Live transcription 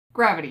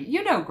Gravity.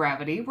 You know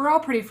gravity. We're all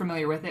pretty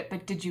familiar with it,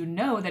 but did you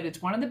know that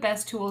it's one of the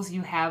best tools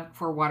you have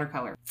for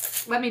watercolor?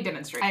 Let me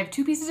demonstrate. I have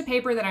two pieces of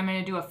paper that I'm going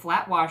to do a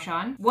flat wash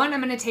on. One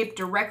I'm going to tape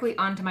directly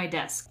onto my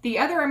desk. The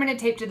other I'm going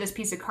to tape to this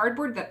piece of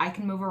cardboard that I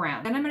can move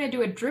around. Then I'm going to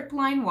do a drip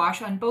line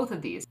wash on both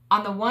of these.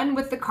 On the one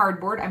with the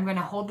cardboard, I'm going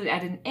to hold it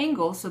at an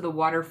angle so the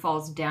water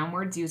falls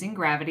downwards using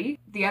gravity.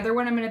 The other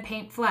one I'm going to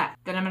paint flat.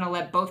 Then I'm going to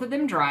let both of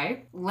them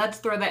dry. Let's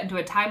throw that into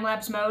a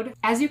time-lapse mode.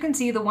 As you can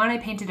see, the one I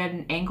painted at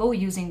an angle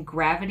using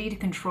gravity to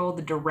control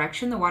the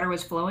direction the water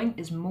was flowing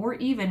is more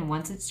even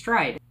once it's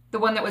dried. The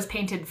one that was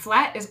painted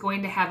flat is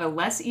going to have a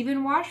less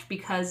even wash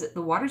because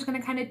the water's going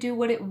to kind of do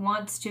what it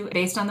wants to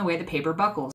based on the way the paper buckles.